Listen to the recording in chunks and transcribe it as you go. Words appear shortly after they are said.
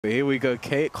Here we go.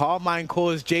 Carmine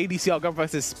calls JDCR going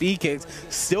versus Speedkicks.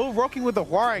 Still rocking with the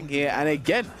Hwarang here. And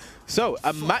again, so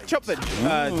a matchup that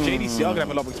JDCR going to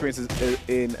have a lot of experience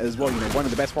in as well. You know, one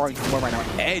of the best Hwarangs in the world right now.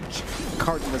 Edge,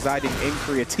 currently residing in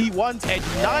Korea. T1's Edge,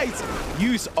 nice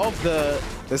use of the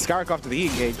Scarrick after the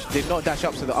E-engage. Did not dash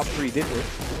up, so the up three did it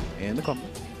in the combo.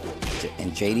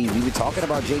 And JD, we were talking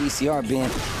about JDCR being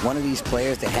one of these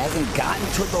players that hasn't gotten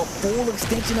to the full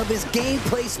extension of his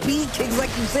gameplay. Speedkicks, like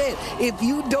you said, if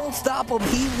you don't stop him,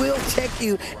 he will check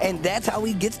you, and that's how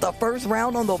he gets the first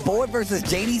round on the board versus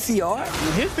JDCR.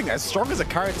 Here's the thing, as strong as a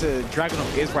character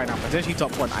Dragunov is right now, potentially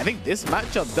top one, I think this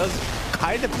matchup does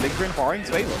kind of linger in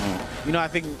Hwarang's favor. You know, I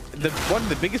think one of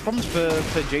the biggest problems for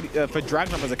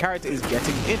Dragunov as a character is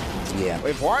getting in. Yeah.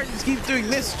 If Hwarang just keeps doing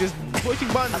this, just pushing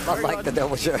buttons. I like that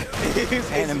was your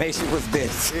animation was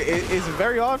this. It's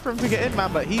very hard for him to get in,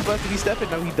 man, but he versus step in.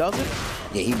 No, he doesn't.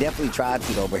 Yeah, he definitely tried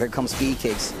to, though, but here comes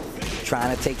Speedkicks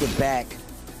trying to take it back.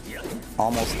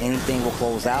 Almost anything will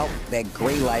close out. That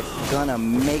Gray Life gonna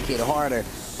make it harder.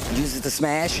 Uses the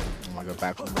smash. Oh my god,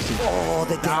 back. Oh,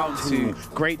 the down two.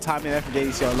 Great timing there from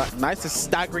JDCR. Nice,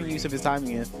 staggering use of his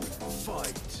timing here.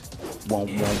 One.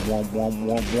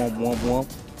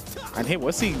 And here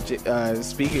we're seeing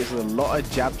Speedkicks with a lot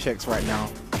of jab checks right now.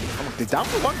 Did down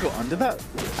for one go under that?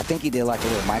 I think he did like a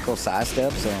little micro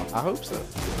sidestep, so. I hope so.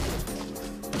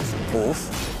 Oof.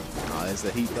 Oh, there's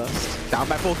the heat burst. Down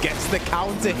back four gets the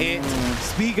counter hit.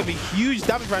 Speed gonna be huge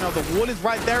damage right now. The wall is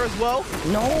right there as well.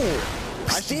 No.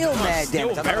 Still mad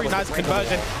damage. Very nice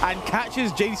conversion and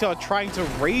catches JDCR trying to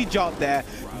rage out there.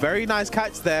 Very nice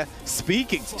catch there.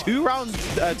 Speedkicks, two rounds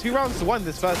to one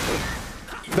this first one.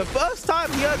 The first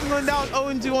time he hasn't gone down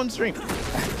 0-2 on stream.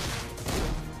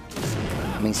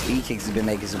 I mean, Speedkicks has been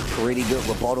making some pretty good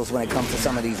rebuttals when it comes to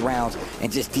some of these rounds,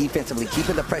 and just defensively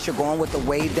keeping the pressure going with the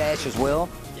wave dash as well.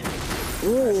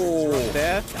 Ooh.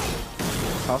 There.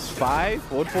 Toss 5,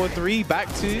 forward 4-3,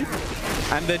 back 2.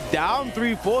 And the down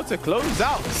 3-4 to close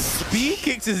out.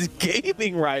 Speedkicks is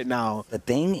gaming right now. The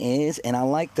thing is, and I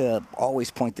like to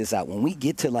always point this out, when we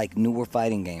get to like newer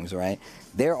fighting games, right?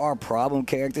 There are problem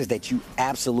characters that you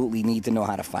absolutely need to know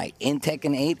how to fight. In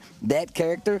Tekken 8, that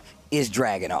character is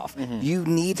Dragunov. You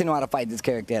need to know how to fight this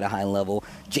character at a high level.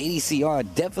 JDCR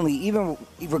definitely, even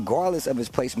regardless of his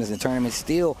placements in tournaments,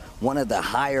 still one of the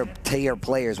higher tier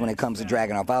players when it comes to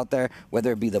Dragunov out there,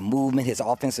 whether it be the movement, his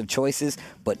offensive choices,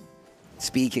 but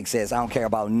Speedkick says, I don't care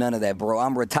about none of that, bro.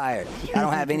 I'm retired. I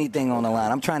don't have anything on the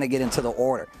line. I'm trying to get into the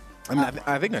order. I mean,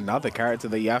 I think another character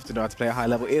that you have to know how to play a high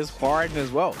level is Hwarang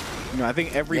as well. You know, I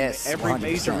think every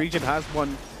major region has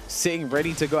one sitting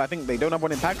ready to go. I think they don't have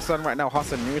one in Pakistan right now.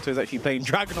 Hassan Naruto is actually playing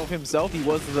Dragunov himself. He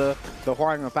was the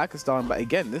Hwarang of Pakistan. But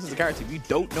again, this is a character, if you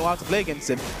don't know how to play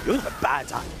against him, you're going to have a bad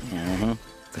time.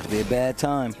 Could be a bad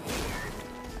time.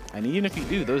 And even if you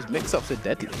do, those mix-ups are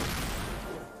deadly.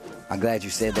 I'm glad you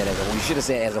said that. You should have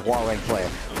said as a Hwarang player.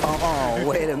 Oh,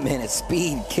 wait a minute.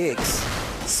 Speedkicks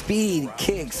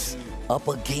up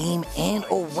a game and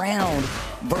a round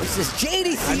versus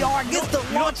JDCR gets the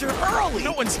launcher early. You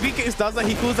know when Speedkicks does that,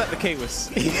 he calls that the K-Wiz.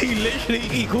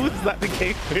 he calls that the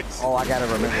K-Wiz. Oh, I gotta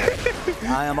remember.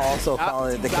 I am also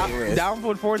calling it the K-Wiz. Down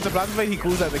forward to Plasma, he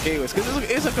calls that the K-Wiz.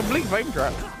 Because it's a complete flame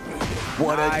trap.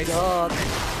 What a duck.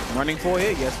 Running for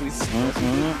here, yes, we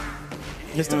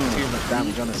just don't do much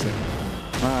damage, honestly.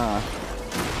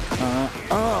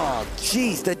 Oh,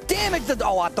 jeez, the damage.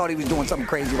 Oh, I thought he was doing something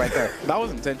crazy right there. That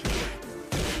was intentional.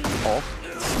 Oh,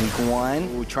 sneak one.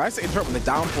 Ooh, tries to interrupt with the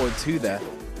down forward 2 there.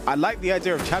 I like the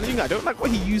idea of challenging. I don't like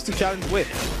what he used to challenge with.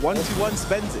 1-2-1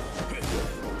 spends it.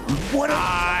 What a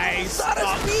nice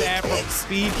stop there from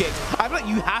Speedkicks. I feel like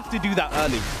you have to do that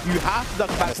early. You have to duck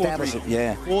back forward.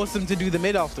 Yeah. Force him to do the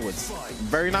mid afterwards.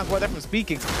 Very nice work there from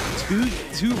Speedkicks.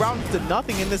 Two rounds to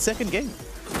nothing in the second game.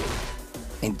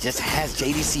 And just has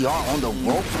JDCR on the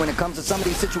ropes when it comes to some of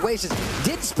these situations.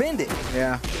 Did spend it.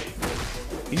 Yeah.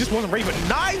 He just wasn't ready, but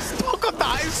nice poke of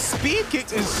that.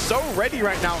 Speedkicks is so ready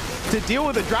right now to deal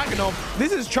with the Dragunov.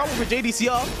 This is trouble for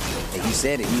JDCR. You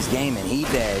said it, he's gaming, he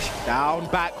dash. Down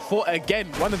back foot again.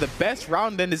 One of the best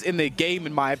round enders in the game,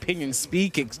 in my opinion.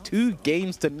 Speedkicks, 2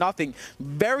 games to nothing.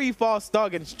 Very fast start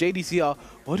against JDCR.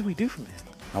 What do we do from here?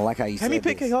 I like how you said Can he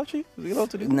pick this. Heihachi? Is he allowed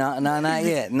to do that? No, not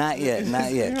yet.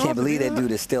 Can't believe that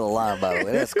dude is still alive, by the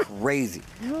way. That's crazy.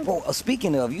 Well,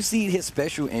 speaking of, you see his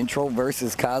special intro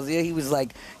versus Kazuya? He was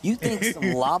like, you think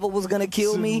some lava was going to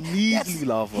kill me?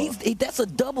 That's a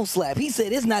double slap. He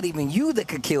said, it's not even you that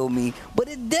could kill me, but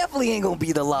it definitely ain't going to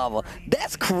be the lava.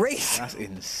 That's crazy. That's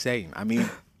insane. I mean,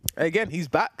 again, he's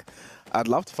back. I'd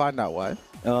love to find out why.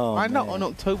 Oh, find out on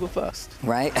October 1st.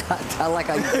 Right? I like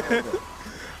how you said it.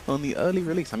 on the early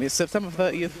release. I mean, it's September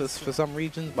 30th for some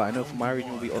regions, but I know for my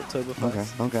region it will be October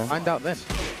 1st. Okay. Find out then.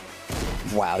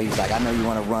 Wow, he's like, I know you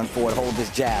want to run forward, hold this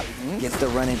jab. Gets the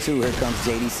run into. Here comes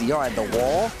JDCR at the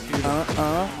wall.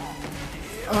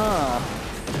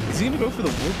 Is he going to go for the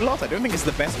wall blast? I don't think it's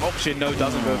the best option. No,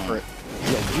 doesn't go for it.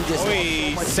 Yo, you just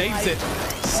he saves it.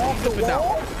 Off the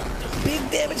wall. Big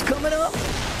damage coming up.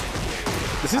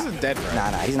 This isn't dead,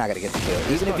 right? Nah, he's not going to get the kill.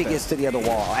 Even if he gets to the other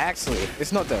wall. Actually.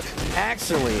 It's not dead.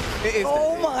 Actually. It is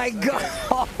oh dead. my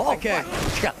God. Okay.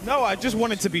 No, I just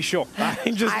wanted to be sure.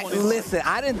 Listen,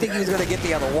 I didn't think he was going to get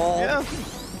the other wall. Yeah.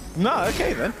 No,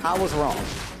 okay then. I was wrong.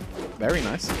 Very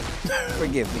nice.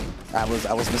 Forgive me. I was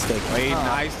mistaken. Very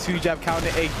nice 2-jab counter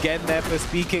again there for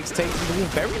Speedkicks. Takes the wall.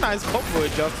 Very nice combo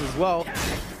adjust as well.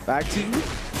 Back to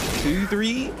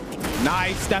 2-3.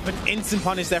 Nice step and instant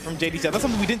punish there from JDCR. That's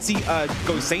something we didn't see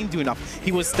Go Sane do enough.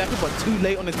 He was stepping but too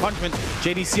late on his punishment.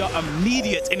 JDCR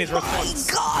immediate in his response.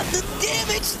 My God, the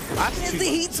damage! That's the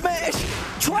heat smash.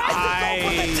 Tries to go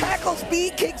for the tackle.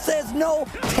 Speedkick says no.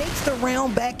 Takes the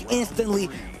round back instantly.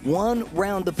 1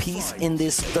 round apiece in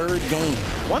this 3rd game.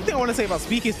 One thing I want to say about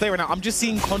Speedkicks play right now, I'm just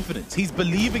seeing confidence. He's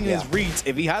believing in his reads.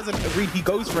 If he has a read, he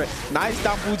goes for it. Nice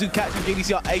down forward to catching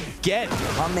JDCR again.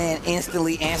 My man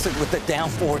instantly answered with the down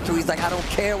forward too. He's like, I don't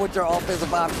care what your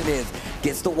offensive option is.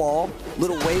 Gets the wall,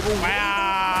 little wave.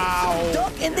 Wow!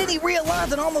 Duck, and then he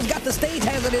realigns and almost got the stage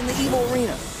hazard in the Evo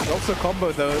Arena. Also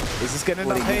combo though. Is this gonna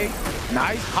end up paying?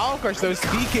 Nice power crush though.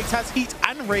 Speedkicks has heat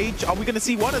and rage. Are we gonna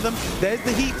see one of them? There's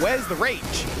the heat. Where's the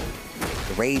rage?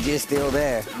 The rage is still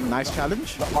there. Nice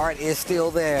challenge. The art is still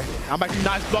there. I'm back to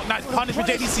nice block, nice punish for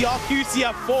JDCR.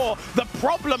 QCF4. The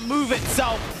problem move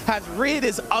itself has reared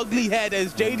its ugly head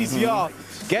as JDCR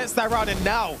gets that round, and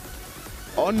now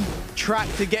on track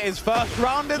to get his first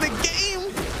round of the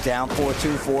game. Down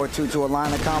 4-2, 4-2 to align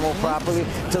the combo properly.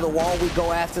 To the wall we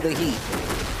go after the heat.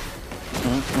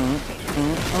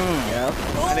 Yep.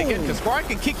 And again, the squad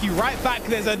can kick you right back.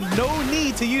 There's no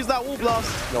need to use that wall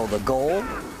blast. Yo, the goal.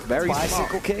 Very bicycle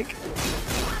smart. kick.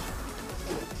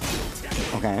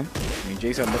 Okay. I mean,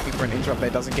 Jason looking for an interrupt there,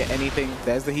 doesn't get anything.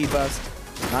 There's the heat burst.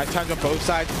 Nice challenge on both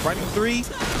sides. Running 3.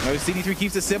 No, CD3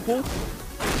 keeps it simple.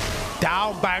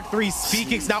 Down back 3.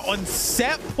 Speedkicks now on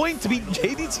set point to beat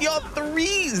JDCR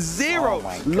 3-0.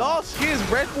 Oh Last year's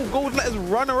Red Bull Gold Letters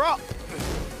runner-up.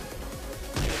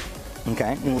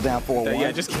 Okay, move down 4-1.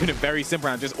 Yeah, just keeping it very simple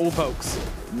now. Just all pokes.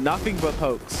 Nothing but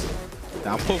pokes.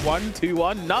 Down for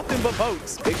 1-2-1. Nothing but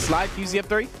pokes. Big slide,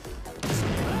 QCF3.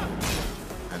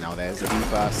 And now there's the heat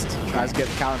burst. Tries to get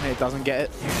the counter here, doesn't get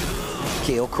it.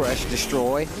 Kill, crush,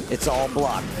 destroy. It's all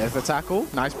blocked. There's the tackle.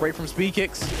 Nice break from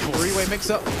Speedkicks. 3-way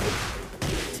mix-up.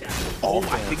 Oh,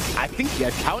 I think he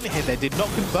had counter hit there. Did not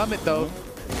confirm it though.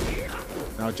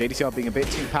 Now JDCR being a bit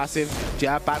too passive.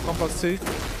 Jab back 1+2.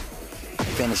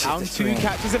 Finishes Down the 2 string.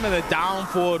 catches him, and the down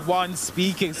forward 1.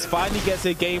 Speedkicks finally gets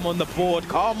a game on the board.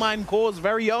 Carmine Core's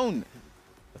very own.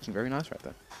 Looking very nice right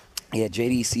there. Yeah,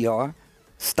 JDCR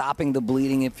stopping the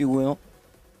bleeding, if you will.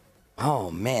 Oh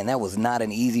man, that was not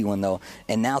an easy one though.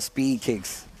 And now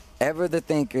Speedkicks, ever the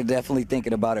thinker, definitely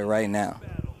thinking about it right now.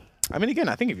 I mean, again,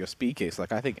 I think if you're Speedkicks,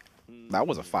 like I think that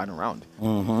was a final round.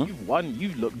 You've won.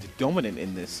 You've looked dominant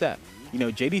in this set. You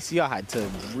know, JDCR had to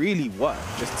really work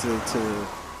just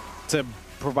to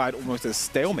provide almost a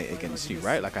stalemate against you,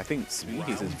 right? Like I think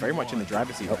Speedkicks is very much in the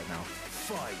driver's seat right now.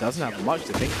 Doesn't have much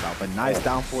to think about, but nice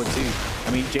down forward too.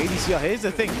 I mean, JDCR. Here's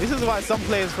the thing. This is why some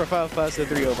players prefer first to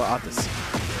 3 over others.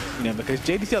 You know, because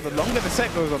JDCR, the longer the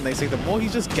set goes on, they say, the more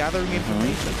he's just gathering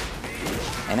information.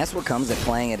 And that's what comes at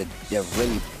playing at a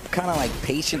really kind of like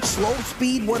patient, slow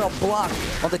speed with a block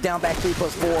on the down back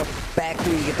 3+4, back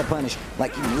 3 to get the punish.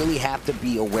 Like you really have to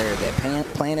be aware of that.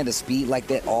 Playing at a speed like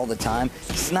that all the time,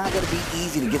 it's not going to be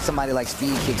easy to get somebody like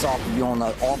Speedkicks off of you on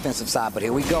the offensive side, but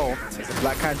here we go. There's a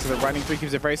black hand to the running 3,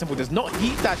 keeps it very simple. Does not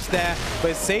heat dash there,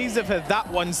 but saves it for that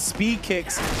one.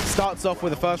 Speedkicks starts off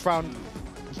with the first round,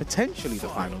 potentially the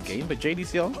final game, but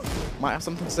JDCR might have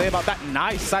something to say about that.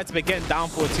 Nice side to again, down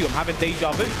forward 2. I'm having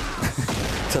deja vu.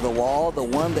 To the wall, the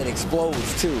one that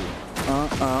explodes too.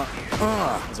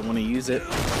 Doesn't want to use it.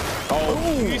 Oh,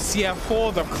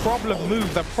 UCF4, the problem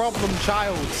move, the problem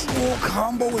child. Full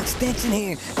combo extension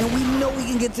here, and we know we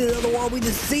can get to the other wall. We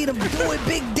just see them doing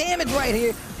big damage right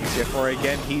here. UCF4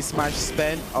 again, heat smash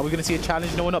spent. Are we going to see a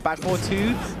challenge? No, not back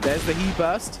 4-2. There's the heat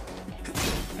burst.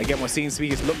 Again, we're seeing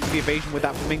Speedkicks look for the evasion with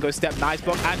that flamingo step. Nice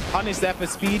block and punish there for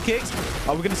Speedkicks.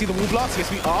 Are we going to see the wall blast? Yes,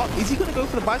 we are. Is he going to go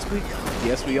for the bicycle?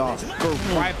 Yes, we are. Go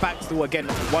right back to, again,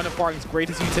 one of Faring's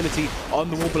greatest utility on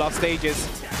the wall blast stages.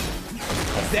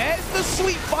 There's the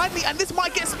sweep finally, and this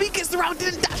might get Speedkicks around.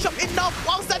 Didn't dash up enough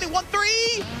while standing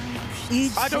 1-3.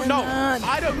 I don't know.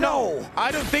 I don't know.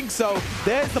 I don't think so.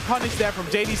 There's the punish there from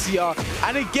JDCR.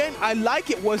 And again, I like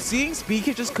it. We're seeing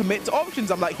Speedkicks just commit to options.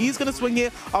 I'm like, he's going to swing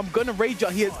here. I'm going to rage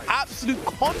out. He has absolute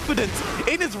confidence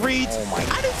in his reads. Oh my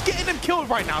God. And it's getting him killed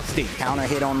right now, Steve. Counter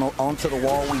hit onto the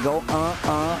wall. We go,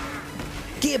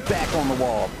 Get back on the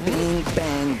wall. Bing,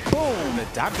 bang, boom. The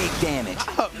damage. Big damage. That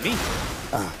hurt me.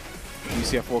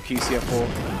 QCF4,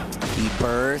 QCF4. He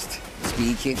burst.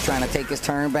 Speedkicks trying to take his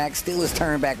turn back. Steal his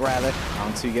turn back, rather.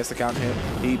 Round 2 gets the count hit.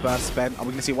 He burst, spent. Are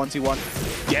we going to see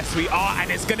 1-2-1? Yes, we are,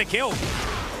 and it's going to kill.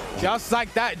 Just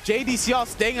like that, JDCR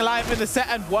staying alive in the set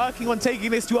and working on taking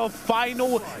this to a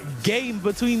final game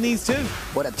between these two.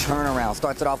 What a turnaround.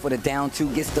 Starts it off with a down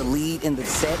 2, gets the lead in the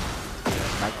set.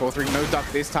 Back 4-3, no duck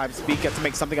this time. Speed gets to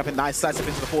make something up and nice side step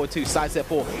into the 4-2, side step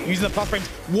 4. Using the plus frames.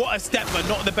 What a step, but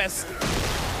not the best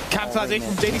capitalization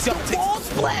from JDCR. Ball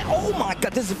splat. Oh my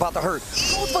God, this is about to hurt.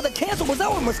 He goes for the cancel. Was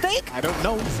that a mistake? I don't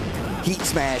know. Heat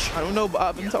smash. I don't know, but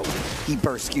I've been told. He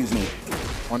burst, excuse me.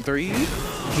 1-3.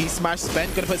 Heat smash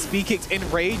spent. Gonna put Speedkicks in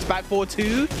rage. Back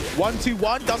 4-2.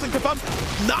 1-2-1. Doesn't confirm.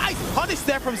 Nice punish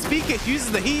there from Speedkicks.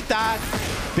 Uses the heat dash.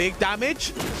 Big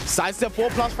damage. Sidestep 4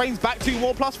 plus frames. Back 2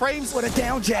 more plus frames. What a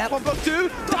down jab. 1 block 2.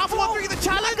 Down for 1-3. The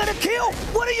challenge. Gonna kill.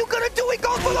 What are you gonna do? He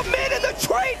goes for the mid in the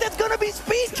trade. That's gonna be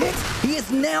Speedkicks. He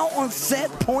is now on set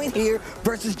point here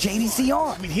versus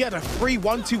JDCR. I mean, he had a free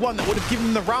 1-2-1 that would have given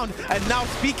him the round, and now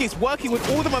Speedkicks working with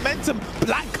all the momentum.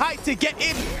 Black Kite to get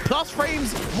in. Plus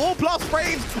frames. More plus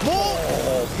frames.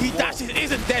 More. He dashes.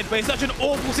 Isn't dead, but it's such an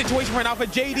awful situation right now for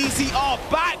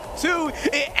JDCR. Back 2.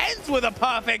 It ends with a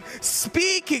perfect.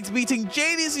 Speedkicks beating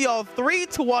JDCR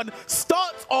 3-1.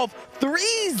 Starts off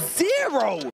 3-0.